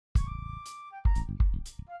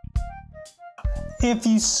If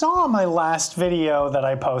you saw my last video that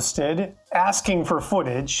I posted asking for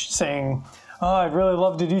footage, saying, oh, I'd really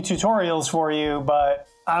love to do tutorials for you, but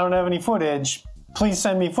I don't have any footage, please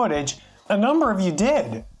send me footage, a number of you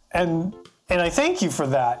did, and I thank you for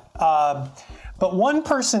that. But one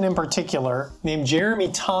person in particular, named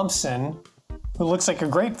Jeremy Thompson, who looks like a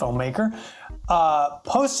great filmmaker,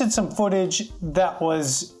 posted some footage that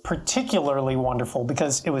was particularly wonderful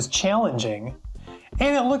because it was challenging.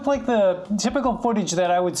 And it looked like the typical footage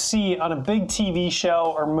that I would see on a big TV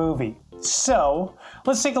show or movie. So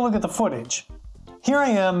let's take a look at the footage. Here I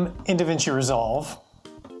am in DaVinci Resolve.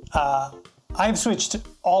 I've switched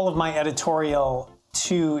all of my editorial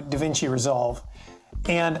to DaVinci Resolve.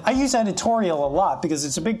 And I use editorial a lot because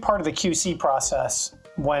it's a big part of the QC process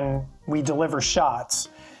when we deliver shots.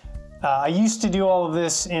 I used to do all of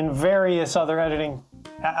this in various other editing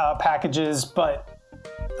packages, but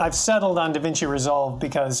I've settled on DaVinci Resolve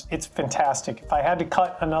because it's fantastic. If I had to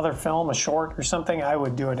cut another film, a short or something, I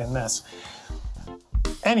would do it in this.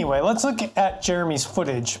 Anyway, let's look at Jeremy's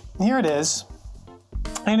footage. Here it is.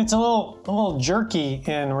 And it's a little jerky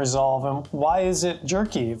in Resolve. And why is it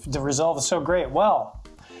jerky if the Resolve is so great? Well,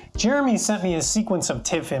 Jeremy sent me a sequence of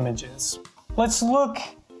TIFF images. Let's look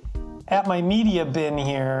at my media bin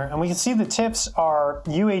here, and we can see the TIFFs are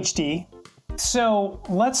UHD. So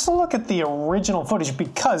let's look at the original footage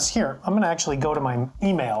because here, I'm gonna actually go to my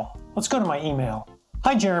email. Let's go to my email.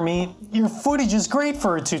 Hi Jeremy, your footage is great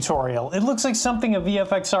for a tutorial. It looks like something a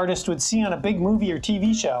VFX artist would see on a big movie or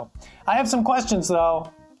TV show. I have some questions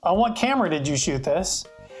though. On what camera did you shoot this?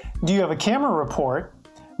 Do you have a camera report?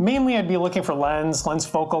 Mainly I'd be looking for lens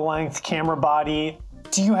focal length, camera body.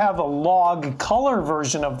 Do you have a log color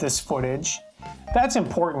version of this footage? That's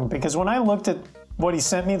important because when I looked at what he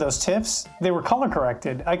sent me, those TIFFs, they were color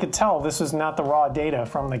corrected. I could tell this was not the raw data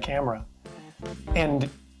from the camera. And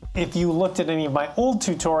if you looked at any of my old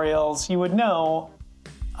tutorials, you would know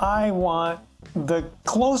I want the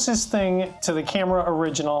closest thing to the camera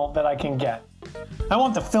original that I can get. I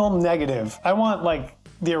want the film negative. I want like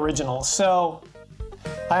the original. So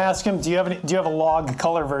I asked him, do you have a log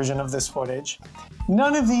color version of this footage?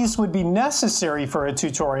 None of these would be necessary for a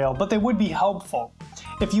tutorial, but they would be helpful.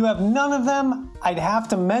 If you have none of them, I'd have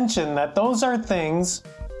to mention that those are things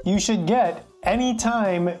you should get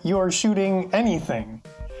anytime you're shooting anything.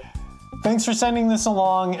 Thanks for sending this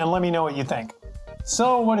along and let me know what you think.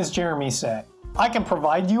 So what does Jeremy say? I can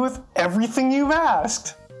provide you with everything you've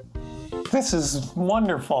asked. This is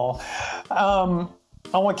wonderful. On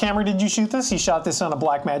what camera did you shoot this? He shot this on a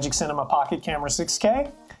Blackmagic Cinema Pocket Camera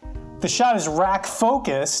 6K. The shot is rack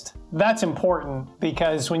focused. That's important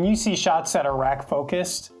because when you see shots that are rack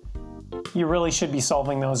focused, you really should be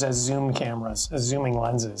solving those as zoom cameras, as zooming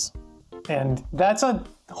lenses. And that's a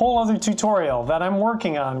whole other tutorial that I'm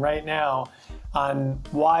working on right now on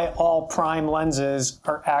why all prime lenses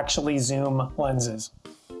are actually zoom lenses.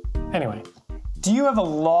 Anyway, do you have a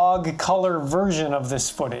log color version of this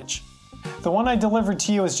footage? The one I delivered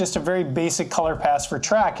to you is just a very basic color pass for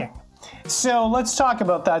tracking. So let's talk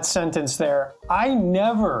about that sentence there. I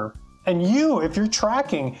never, and you, if you're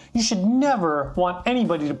tracking, you should never want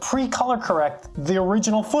anybody to pre-color correct the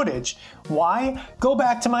original footage. Why? Go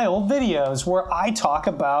back to my old videos where I talk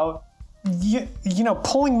about, you know,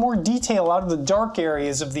 pulling more detail out of the dark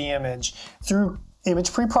areas of the image through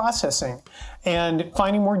image pre-processing and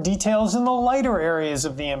finding more details in the lighter areas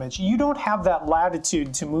of the image. You don't have that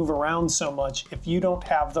latitude to move around so much if you don't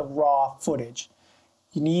have the raw footage.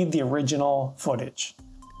 You need the original footage.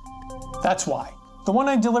 That's why. The one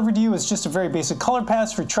I delivered to you is just a very basic color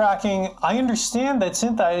pass for tracking. I understand that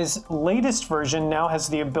Synthai's latest version now has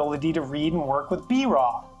the ability to read and work with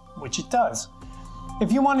BRAW, which it does.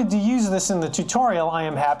 If you wanted to use this in the tutorial, I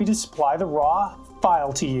am happy to supply the raw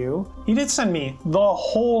file to you. He did send me the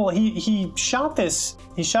whole, he shot this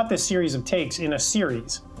series of takes in a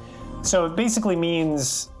series. So it basically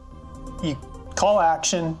means you call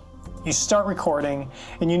action, you start recording,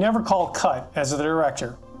 and you never call cut as the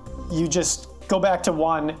director. You just go back to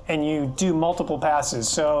one and you do multiple passes.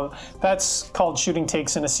 So that's called shooting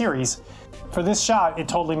takes in a series. For this shot, it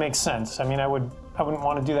totally makes sense. I mean, I wouldn't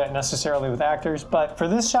want to do that necessarily with actors, but for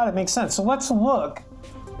this shot, it makes sense. So let's look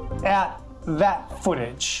at that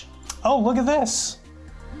footage. Oh, look at this.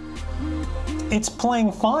 It's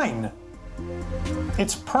playing fine.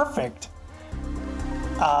 It's perfect.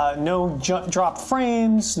 No drop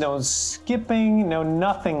frames, no skipping, no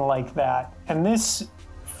nothing like that. And this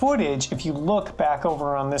footage, if you look back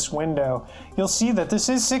over on this window, you'll see that this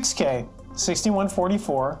is 6K,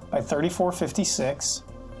 6144 by 3456.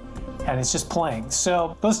 and it's just playing.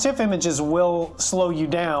 So those TIFF images will slow you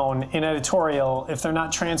down in editorial if they're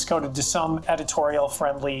not transcoded to some editorial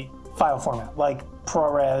friendly file format, like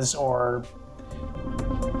ProRes, or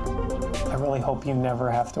I really hope you never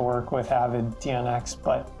have to work with Avid DNX,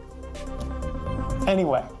 but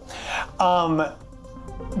anyway.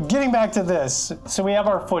 Getting back to this, so we have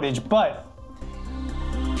our footage, but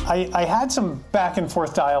I had some back and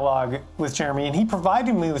forth dialogue with Jeremy, and he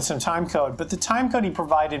provided me with some time code, but the time code he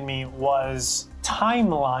provided me was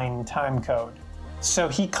timeline time code. So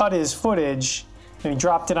he cut his footage and he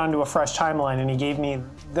dropped it onto a fresh timeline and he gave me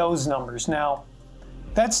those numbers. Now,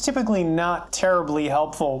 that's typically not terribly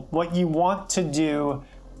helpful. What you want to do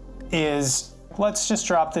is, let's just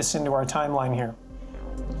drop this into our timeline here.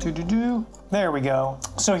 There we go.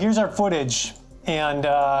 So here's our footage, and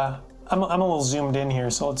I'm a little zoomed in here,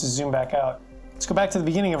 so let's zoom back out. Let's go back to the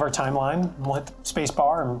beginning of our timeline. We'll hit the space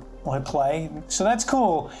bar and we'll hit play. So that's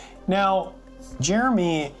cool. Now,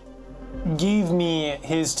 Jeremy gave me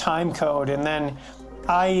his time code, and then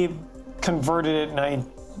I converted it and I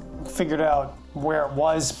figured out where it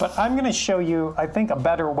was, but I'm gonna show you, I think, a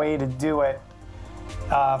better way to do it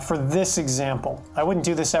for this example. I wouldn't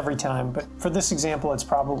do this every time, but for this example, it's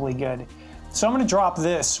probably good. So I'm gonna drop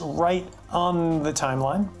this right on the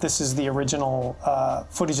timeline. This is the original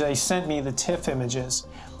footage they sent me, the TIFF images.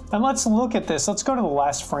 And let's look at this. Let's go to the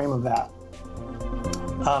last frame of that.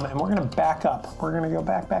 And we're gonna back up. We're gonna go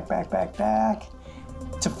back, back, back, back, back,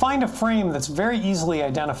 to find a frame that's very easily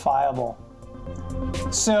identifiable.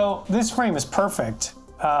 So this frame is perfect.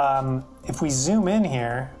 If we zoom in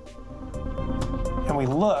here and we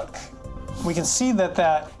look, we can see that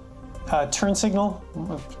that turn signal,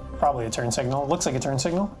 probably a turn signal, looks like a turn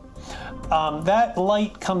signal. That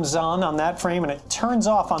light comes on that frame and it turns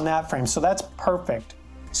off on that frame, so that's perfect.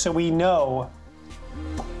 So we know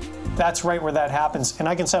that's right where that happens, and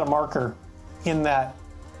I can set a marker in that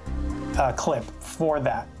clip for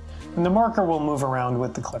that. And the marker will move around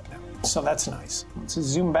with the clip now, so that's nice. Let's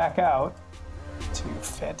zoom back out to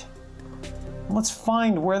fit. Let's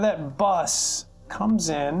find where that bus comes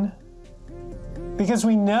in, because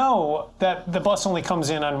we know that the bus only comes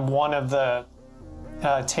in on one of the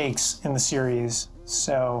takes in the series,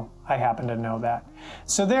 so I happen to know that.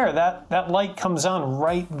 So there, that light comes on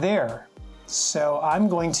right there. So I'm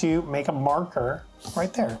going to make a marker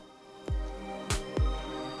right there.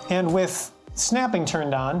 And with snapping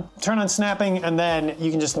turned on, turn on snapping, and then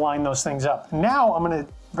you can just line those things up. Now I'm gonna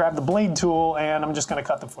grab the blade tool and I'm just gonna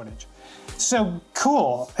cut the footage. So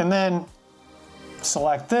cool, and then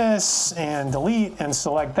select this and delete, and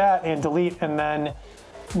select that and delete, and then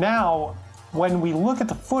now when we look at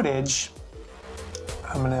the footage,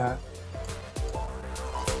 I'm gonna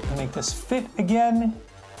make this fit again,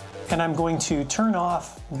 and I'm going to turn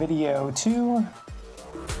off video 2.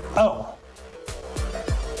 Oh,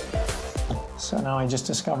 so now I just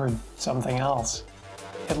discovered something else.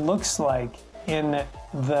 It looks like in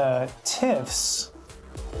the TIFFs,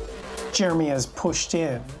 Jeremy has pushed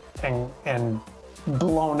in and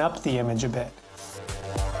blown up the image a bit.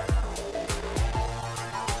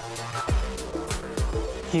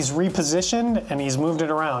 He's repositioned and he's moved it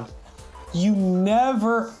around. You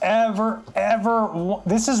never, ever, ever,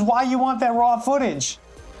 this is why you want that raw footage.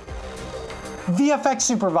 VFX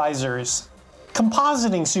supervisors,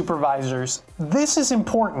 compositing supervisors, this is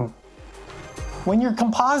important. When you're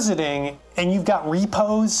compositing and you've got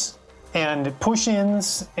repos and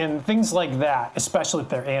push-ins and things like that, especially if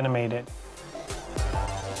they're animated,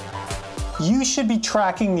 you should be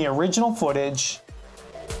tracking the original footage.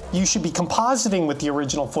 You should be compositing with the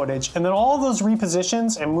original footage, and then all those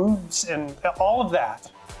repositions and moves and all of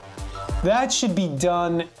that, that should be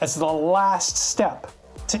done as the last step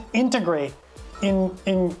to integrate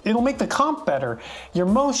it'll make the comp better. Your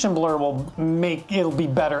motion blur will make, it'll be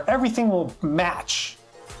better. Everything will match.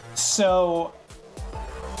 So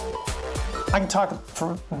I can talk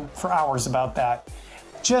for hours about that.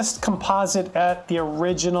 Just composite at the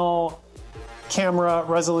original camera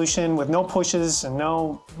resolution with no pushes and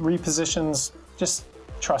no repositions. Just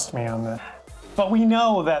trust me on that. But we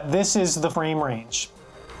know that this is the frame range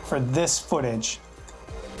for this footage.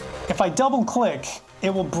 If I double click,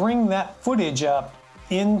 it will bring that footage up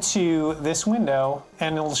into this window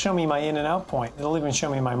and it'll show me my in and out point. It'll even show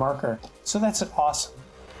me my marker. So that's awesome.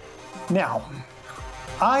 Now,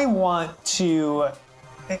 I want to,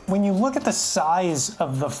 when you look at the size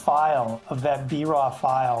of the file, of that BRAW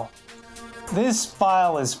file, this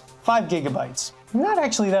file is 5 gigabytes. Not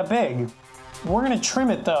actually that big. We're gonna trim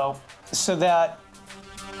it though, so that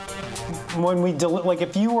when we like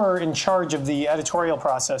if you were in charge of the editorial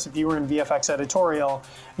process, if you were in VFX editorial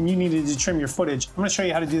and you needed to trim your footage, I'm going to show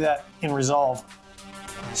you how to do that in Resolve.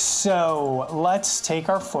 So let's take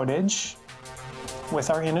our footage with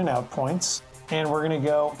our in and out points, and we're going to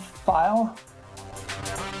go File,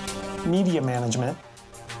 Media Management,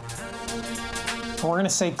 and we're going to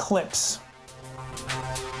say Clips.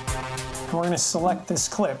 And we're going to select this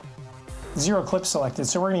clip. 0 clips selected,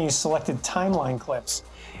 so we're going to use selected timeline clips.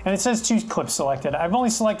 And it says 2 clips selected. I've only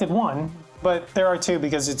selected 1, but there are 2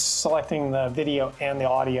 because it's selecting the video and the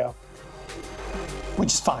audio,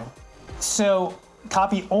 which is fine. So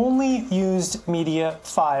copy only used media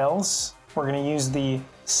files. We're going to use the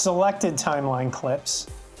selected timeline clips.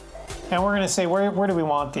 And we're going to say, where do we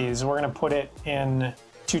want these? We're going to put it in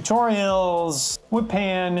tutorials, whip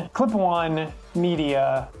pan, clip 1,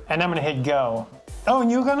 media, and I'm going to hit go. Oh, and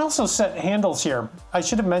you can also set handles here. I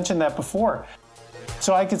should have mentioned that before.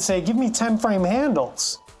 So I could say, give me 10 frame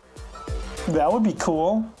handles. That would be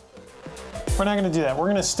cool. We're not going to do that. We're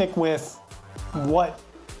going to stick with what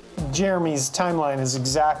Jeremy's timeline is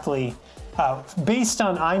exactly based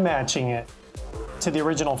on eye matching it to the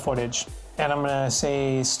original footage. And I'm going to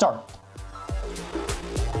say start.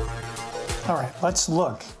 All right, let's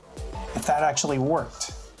look if that actually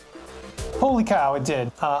worked. Holy cow, it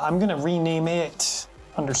did. I'm going to rename it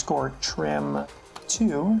 _trim2.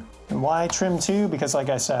 And why trim2? Because like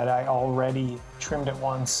I said, I already trimmed it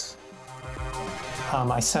once.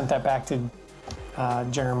 I sent that back to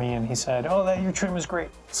Jeremy and he said, oh, your trim is great.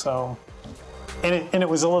 So, and it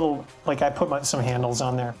was a little, like I put some handles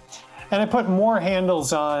on there. And I put more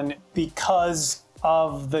handles on because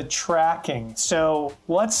of the tracking. So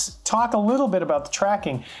let's talk a little bit about the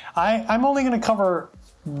tracking. I'm only going to cover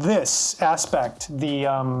this aspect, the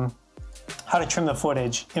how to trim the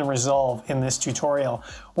footage in Resolve in this tutorial.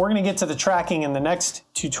 We're going to get to the tracking in the next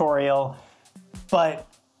tutorial, but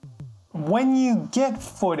when you get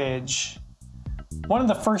footage, one of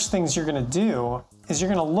the first things you're going to do is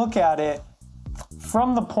you're going to look at it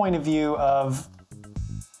from the point of view of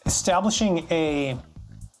establishing a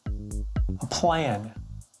plan.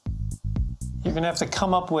 You're going to have to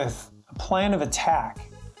come up with a plan of attack.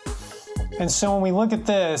 And so when we look at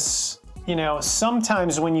this, you know,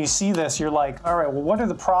 sometimes when you see this, you're like, all right, well, what are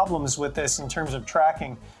the problems with this in terms of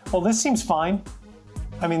tracking? Well, this seems fine.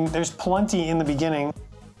 I mean, there's plenty in the beginning.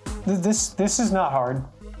 This is not hard.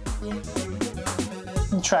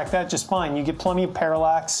 You track that just fine. You get plenty of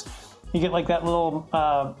parallax. You get like that little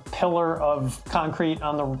pillar of concrete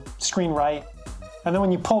on the screen right. And then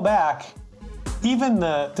when you pull back, even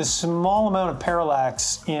the small amount of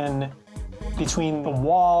parallax in between the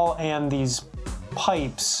wall and these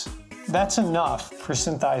pipes, that's enough for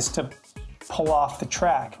Synthesize to pull off the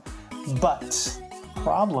track. But the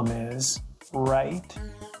problem is right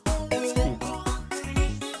here.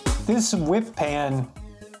 This whip pan,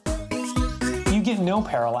 you get no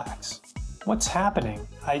parallax. What's happening?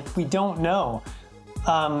 We don't know.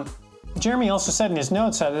 Jeremy also said in his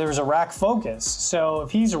notes that there was a rack focus. So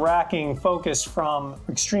if he's racking focus from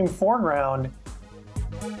extreme foreground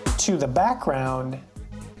to the background,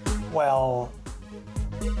 well,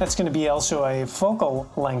 that's going to be also a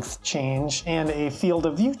focal length change and a field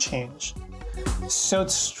of view change. So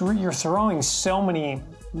you're throwing so many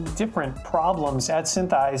different problems at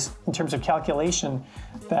Synthesize in terms of calculation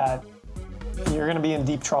that you're going to be in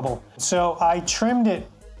deep trouble. So I trimmed it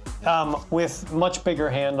with much bigger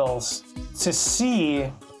handles to see,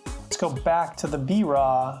 let's go back to the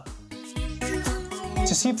B-Raw,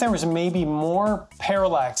 to see if there was maybe more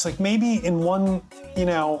parallax, like maybe in one, you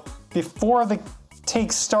know, before the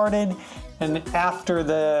take started and after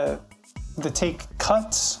the take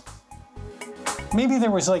cuts, maybe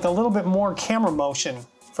there was like a little bit more camera motion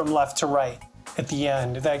from left to right at the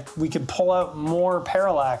end that we could pull out more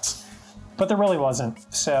parallax, but there really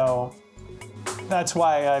wasn't. So that's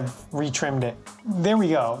why I've retrimmed it. There we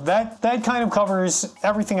go. That kind of covers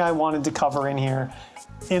everything I wanted to cover in here.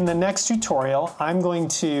 In the next tutorial, I'm going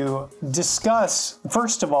to discuss,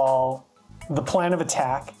 first of all, the plan of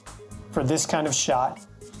attack for this kind of shot.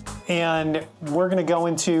 And we're going to go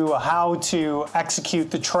into how to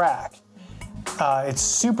execute the track. It's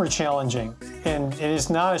super challenging. And it is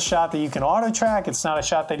not a shot that you can auto track. It's not a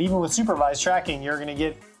shot that even with supervised tracking, you're going to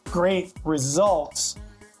get great results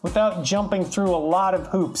without jumping through a lot of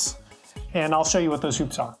hoops. And I'll show you what those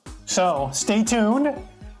hoops are. So stay tuned,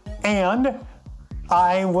 and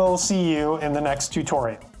I will see you in the next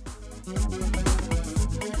tutorial.